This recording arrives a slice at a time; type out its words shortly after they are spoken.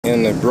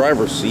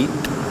driver's seat.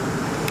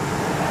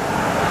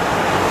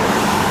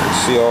 You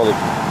see all the,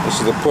 this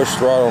is the push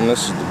throttle and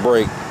this is the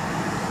brake.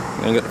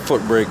 And you got the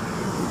foot brake.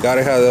 You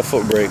gotta have that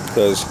foot brake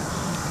because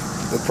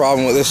the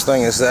problem with this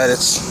thing is that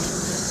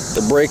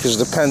the brake is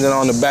dependent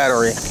on the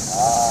battery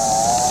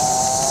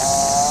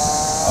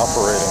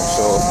operating.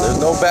 So if there's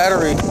no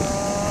battery,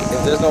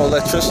 if there's no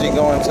electricity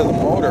going to the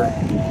motor,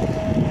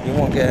 you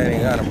won't get any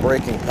kind of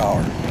braking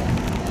power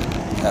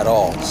at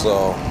all.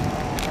 So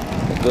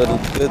good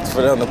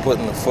for them to put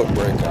in the foot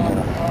brake on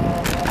there.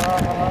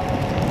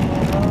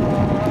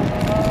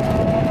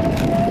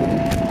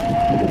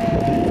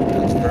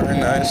 It's very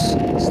nice.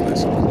 It's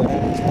nice and clean.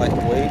 It's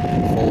lightweight.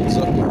 It folds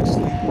up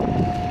nicely.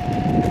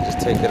 You can just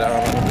take it out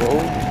on the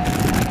road.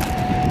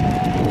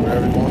 Do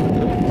whatever you want to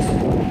do.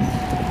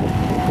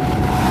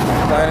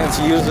 I'm planning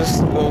to use this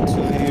to go to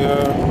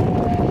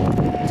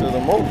the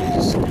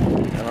movies.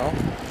 You know,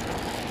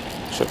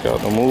 check out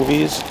the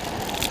movies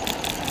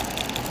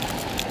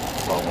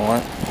if I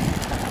want.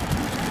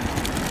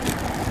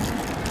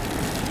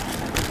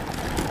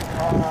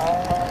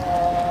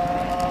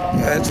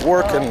 Yeah, it's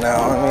working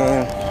now. I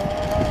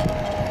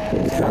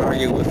mean, you can't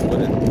argue with what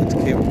it's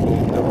capable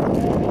of doing.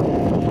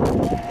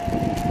 You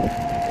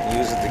can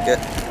use it to get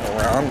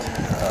around.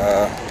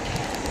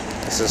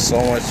 This is so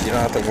much you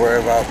don't have to worry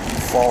about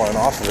falling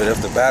off of it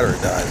if the battery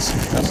dies.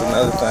 That's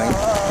another thing.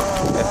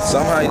 If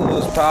somehow you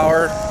lose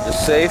power, you're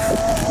safe.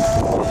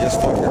 You just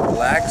fucking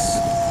relax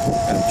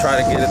and try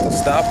to get it to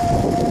stop.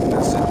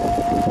 That's it.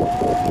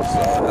 So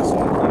that's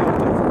one huge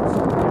difference.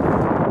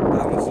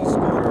 Balancing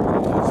scooter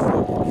will just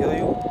fucking kill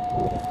you.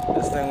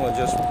 This thing will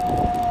just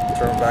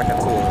turn back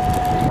into a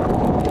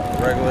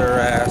regular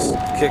ass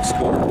kick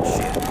scooter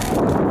shit.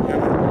 You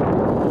know?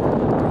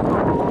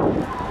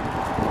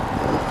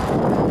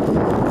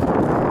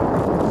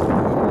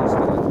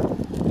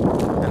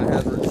 And it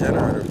has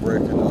regenerative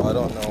braking though. I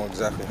don't know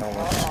exactly how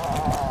much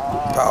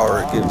power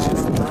it gives you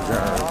from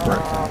regenerative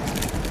braking.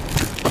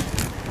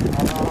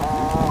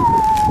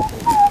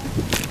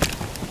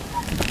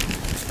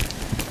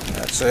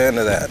 That's the end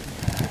of that.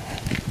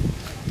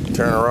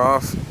 Turn her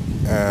off,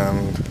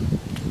 and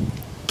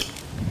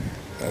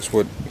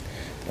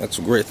that's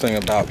a great thing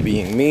about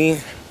being me.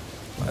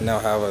 I now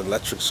have an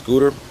electric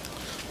scooter.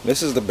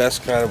 This is the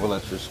best kind of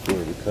electric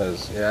scooter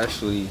because it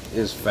actually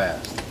is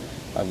fast.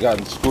 I've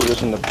gotten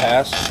scooters in the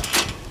past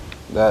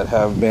that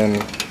have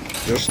been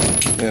just,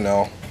 you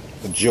know,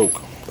 a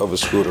joke of a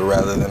scooter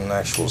rather than an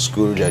actual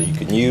scooter that you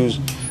can use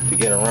to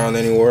get around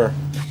anywhere.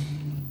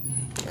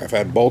 I've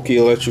had bulky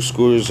electric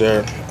scooters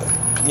that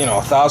are, you know,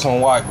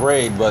 1,000-watt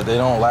grade, but they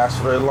don't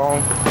last very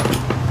long.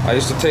 I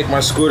used to take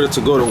my scooter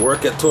to go to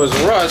work at Toys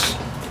R Us,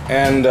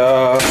 and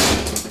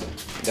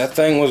that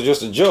thing was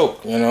just a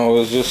joke. You know, it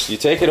was just, you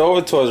take it over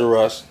to Toys R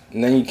Us,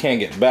 and then you can't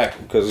get back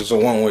because it's a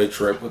one-way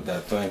trip with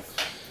that thing.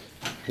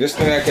 This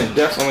thing, I can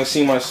definitely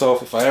see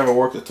myself, if I ever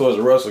work at Toys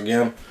R Us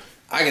again,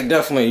 I can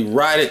definitely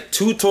ride it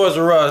to Toys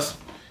R Us,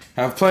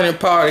 have plenty of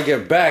power to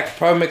get back,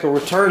 probably make a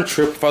return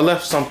trip if I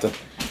left something.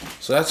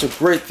 So that's a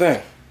great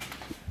thing.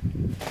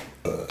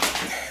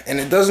 And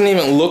it doesn't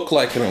even look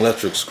like an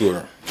electric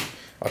scooter.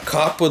 A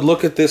cop would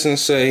look at this and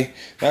say,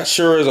 that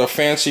sure is a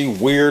fancy,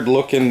 weird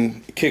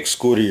looking kick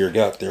scooter you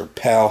got there,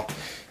 pal.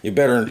 You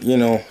better, you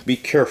know, be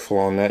careful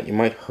on that. You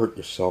might hurt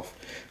yourself.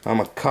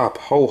 I'm a cop,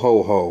 ho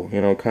ho ho,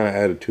 you know, kind of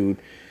attitude.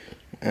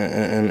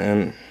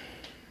 And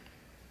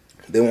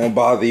they won't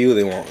bother you.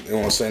 They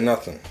won't say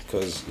nothing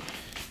because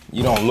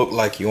you don't look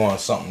like you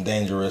want something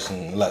dangerous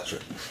and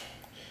electric.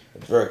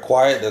 It's very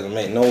quiet, doesn't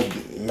make no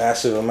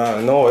massive amount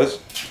of noise,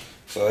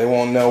 so they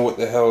won't know what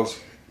the hell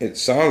it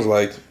sounds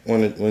like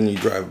when you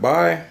drive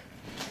by.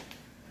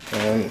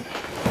 And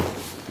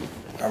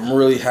I'm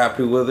really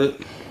happy with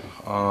it.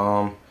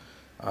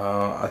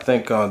 I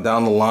think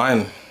down the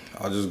line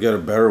I'll just get a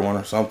better one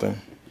or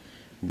something.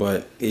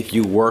 But if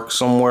you work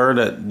somewhere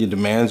that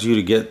demands you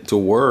to get to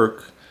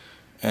work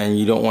and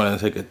you don't want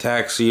to take a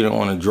taxi, you don't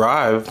want to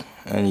drive,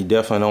 and you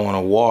definitely don't want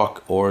to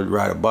walk or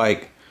ride a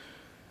bike,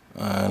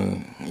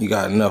 and you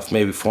got enough,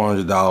 maybe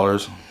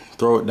 $400,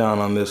 throw it down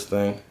on this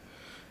thing.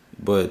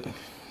 But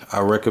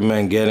I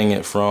recommend getting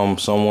it from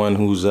someone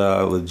who's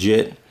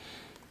legit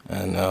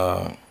and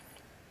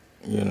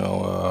you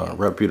know,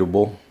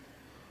 reputable,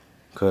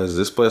 because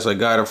this place I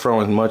got it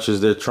from, as much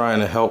as they're trying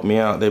to help me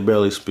out, they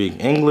barely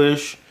speak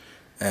English.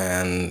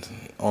 And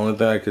only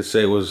thing I could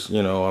say was,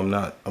 you know,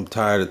 I'm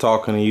tired of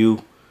talking to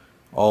you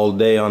all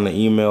day on the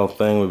email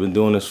thing. We've been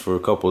doing this for a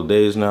couple of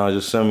days now.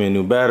 Just send me a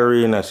new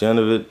battery and that's the end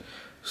of it.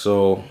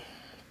 So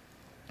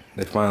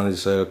they finally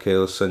said, okay,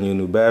 let's send you a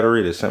new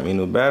battery. They sent me a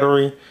new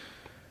battery.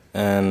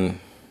 And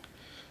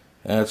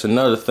that's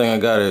another thing I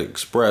gotta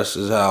express,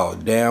 is how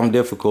damn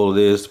difficult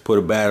it is to put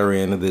a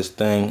battery into this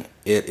thing.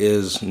 It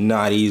is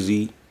not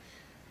easy.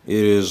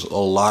 It is a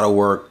lot of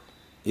work.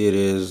 It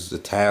is a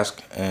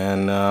task,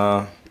 and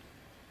I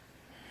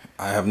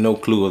have no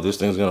clue if this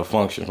thing's gonna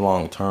function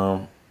long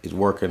term. It's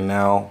working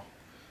now.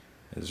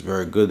 It's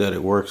very good that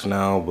it works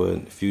now,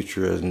 but the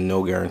future has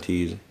no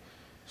guarantees.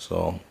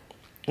 So,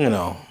 you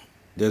know,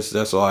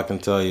 that's all I can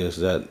tell you, is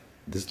that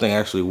This thing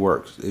actually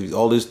works.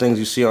 All these things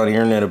you see on the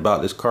internet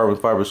about this carbon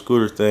fiber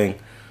scooter thing,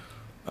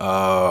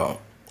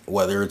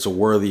 whether it's a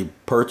worthy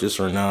purchase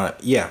or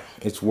not, yeah,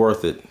 it's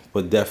worth it.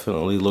 But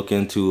definitely look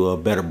into a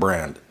better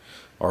brand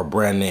or a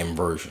brand name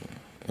version.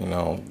 You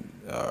know,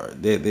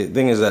 the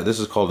thing is that this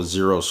is called a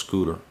Zero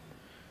scooter.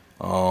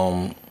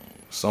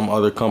 Some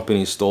other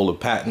companies stole the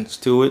patents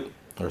to it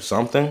or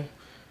something.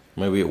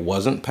 Maybe it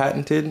wasn't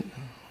patented,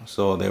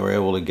 so they were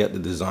able to get the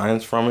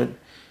designs from it.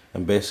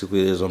 And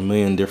basically there's a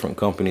million different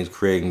companies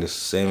creating the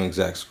same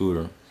exact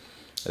scooter.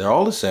 They're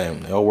all the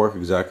same. They all work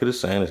exactly the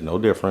same. There's no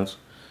difference.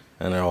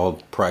 And they're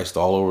all priced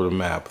all over the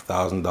map.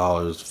 $1,000,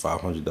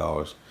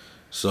 $500.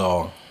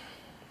 So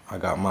I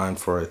got mine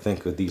for, I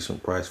think, a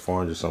decent price,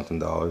 $400 something.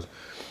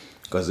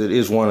 Because it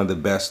is one of the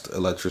best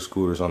electric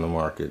scooters on the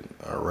market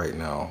right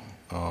now.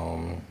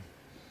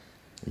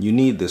 You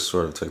need this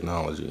sort of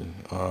technology.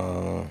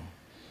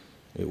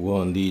 It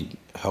will indeed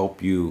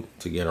help you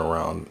to get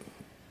around.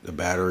 The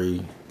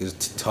battery is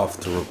tough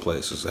to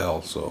replace as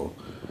hell, so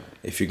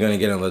if you're gonna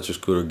get an electric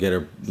scooter, get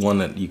one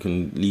that you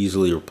can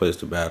easily replace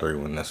the battery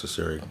when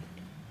necessary.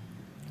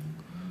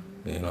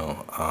 You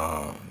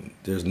know,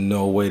 there's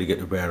no way to get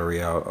the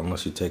battery out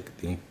unless you take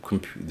the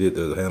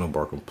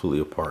handlebar completely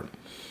apart.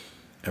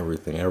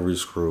 Everything, every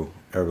screw,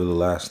 every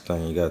last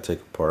thing you gotta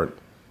take apart.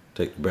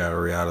 Take the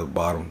battery out of the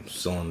bottom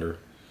cylinder,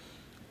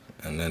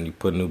 and then you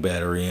put a new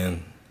battery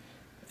in.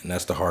 And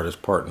that's the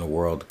hardest part in the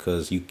world,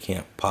 because you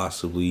can't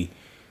possibly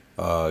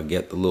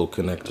get the little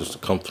connectors to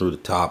come through the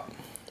top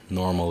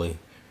normally.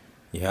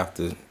 You have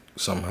to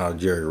somehow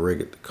jerry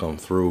rig it to come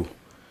through,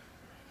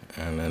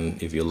 and then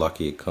if you're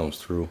lucky it comes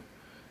through.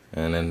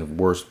 And then the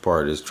worst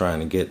part is trying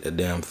to get the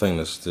damn thing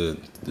that's the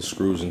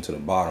screws into the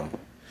bottom,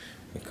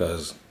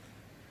 because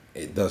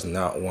it does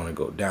not want to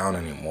go down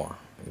anymore,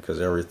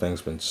 because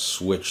everything's been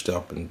switched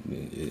up and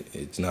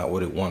it's not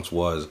what it once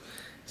was,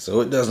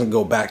 so it doesn't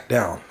go back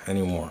down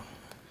anymore.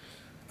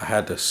 I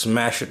had to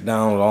smash it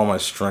down with all my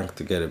strength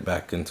to get it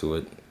back into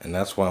it, and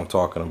that's what I'm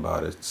talking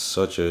about. It's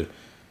such a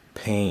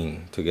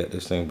pain to get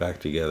this thing back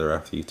together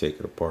after you take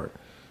it apart.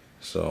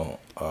 So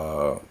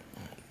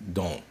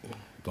don't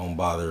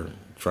bother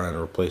trying to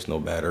replace no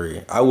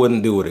battery. I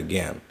wouldn't do it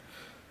again.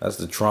 That's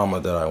the trauma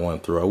that I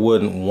went through. I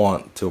wouldn't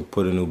want to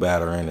put a new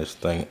battery in this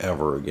thing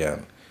ever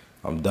again.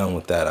 I'm done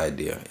with that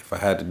idea. If I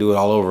had to do it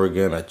all over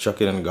again, I'd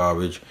chuck it in the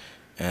garbage.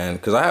 And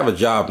because I have a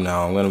job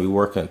now, I'm going to be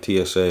working at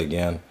TSA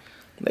again.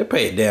 They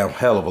pay a damn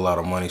hell of a lot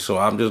of money, so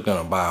I'm just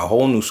going to buy a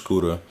whole new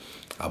scooter.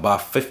 I'll buy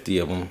 50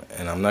 of them,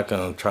 and I'm not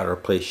going to try to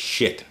replace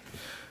shit.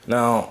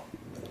 Now,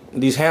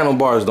 these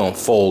handlebars don't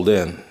fold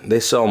in. They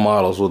sell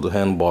models with the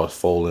handlebars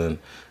fold in.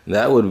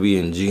 That would be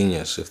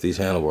ingenious if these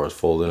handlebars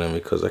folded in,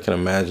 because I can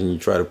imagine you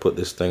try to put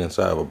this thing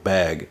inside of a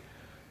bag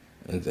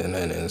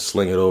and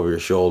sling it over your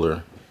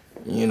shoulder.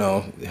 You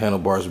know, the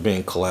handlebars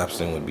being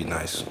collapsed in would be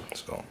nice.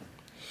 So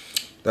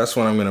that's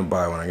what I'm gonna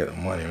buy when I get the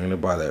money. I'm gonna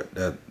buy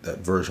that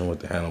version with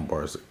the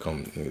handlebars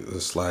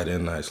that slide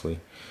in nicely.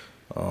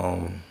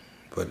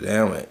 But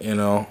damn it, you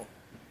know,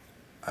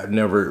 I've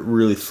never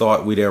really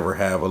thought we'd ever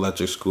have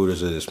electric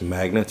scooters of this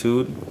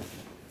magnitude,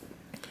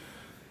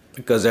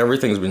 because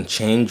everything's been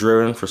chain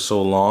driven for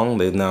so long.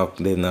 They've now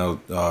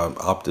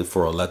opted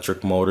for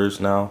electric motors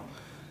now,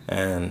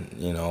 and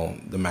you know,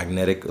 the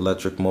magnetic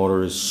electric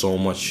motor is so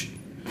much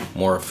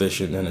more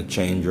efficient than a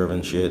chain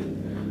driven shit.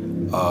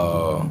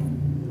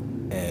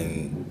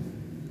 And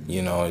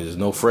you know, there's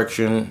no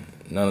friction.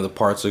 None of the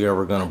parts are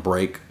ever gonna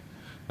break.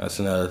 That's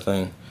another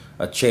thing.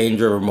 A chain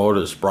driven motor,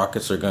 the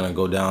sprockets are gonna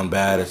go down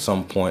bad at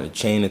some point. The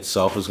chain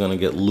itself is gonna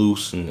get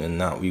loose and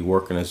not be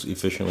working as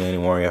efficiently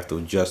anymore. You have to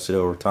adjust it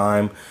over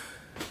time.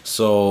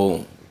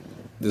 So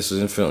this is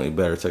infinitely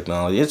better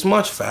technology. It's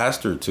much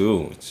faster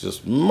too. It's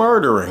just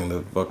murdering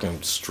the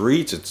fucking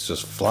streets. It's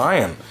just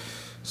flying.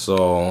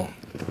 So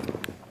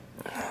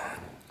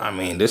I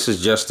mean, this is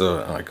just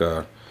like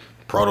a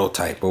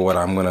prototype of what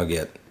I'm gonna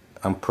get.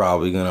 I'm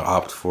probably gonna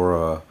opt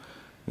for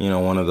you know,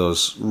 one of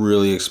those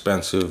really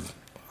expensive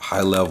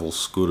high-level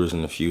scooters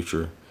in the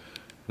future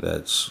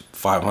that's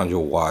 500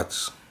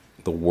 watts,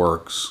 the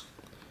works,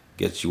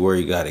 gets you where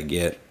you gotta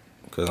get,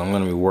 because I'm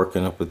gonna be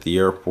working up at the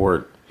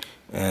airport.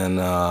 And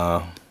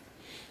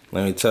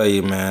let me tell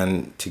you,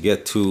 man, to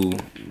get to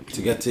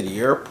the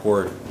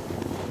airport,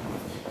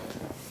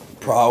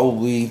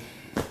 probably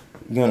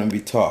gonna be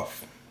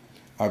tough.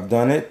 I've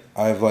done it.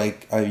 I've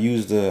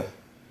used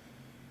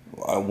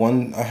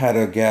I had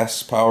a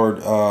gas powered,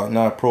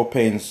 not a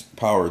propane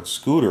powered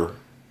scooter,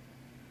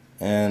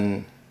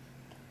 and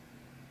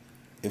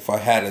if I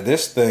had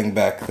this thing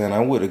back then, I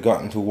would have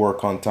gotten to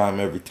work on time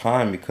every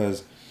time,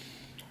 because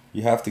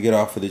you have to get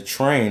off of the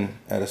train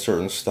at a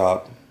certain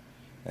stop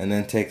and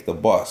then take the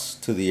bus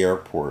to the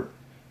airport.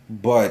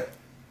 But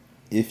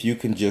if you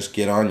can just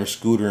get on your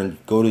scooter and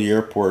go to the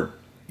airport,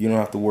 you don't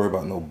have to worry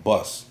about no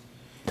bus.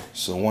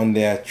 So one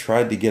day I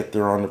tried to get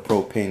there on the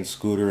propane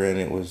scooter, and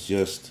it was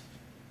just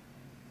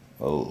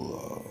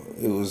a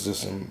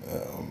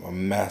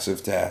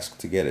massive task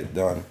to get it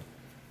done.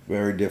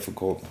 Very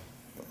difficult.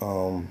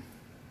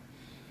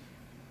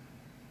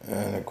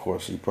 And of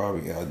course, you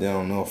probably, I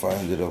don't know if I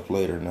ended up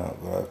late or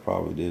not, but I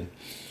probably did.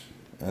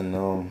 And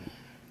I'm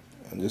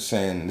just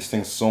saying, this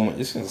thing's so much,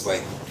 this thing's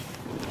like,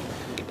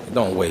 it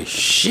don't weigh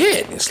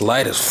shit. It's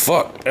light as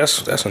fuck.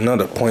 That's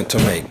another point to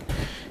make.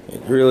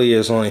 It really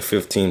is only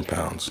 15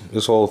 pounds.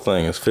 This whole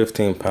thing is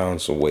 15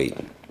 pounds of weight.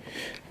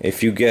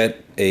 If you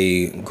get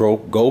a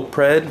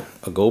GoPed,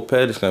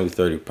 it's gonna be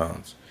 30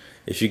 pounds.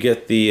 If you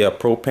get the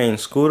propane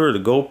scooter, the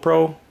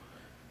GoPro,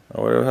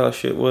 or whatever the hell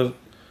shit was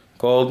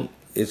called,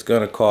 it's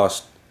gonna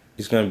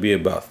be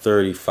about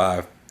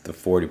 35 to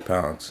 40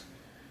 pounds.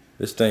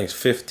 This thing's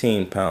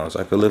 15 pounds.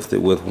 I could lift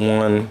it with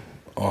one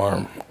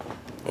arm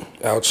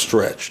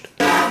outstretched.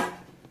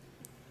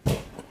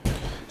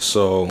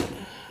 So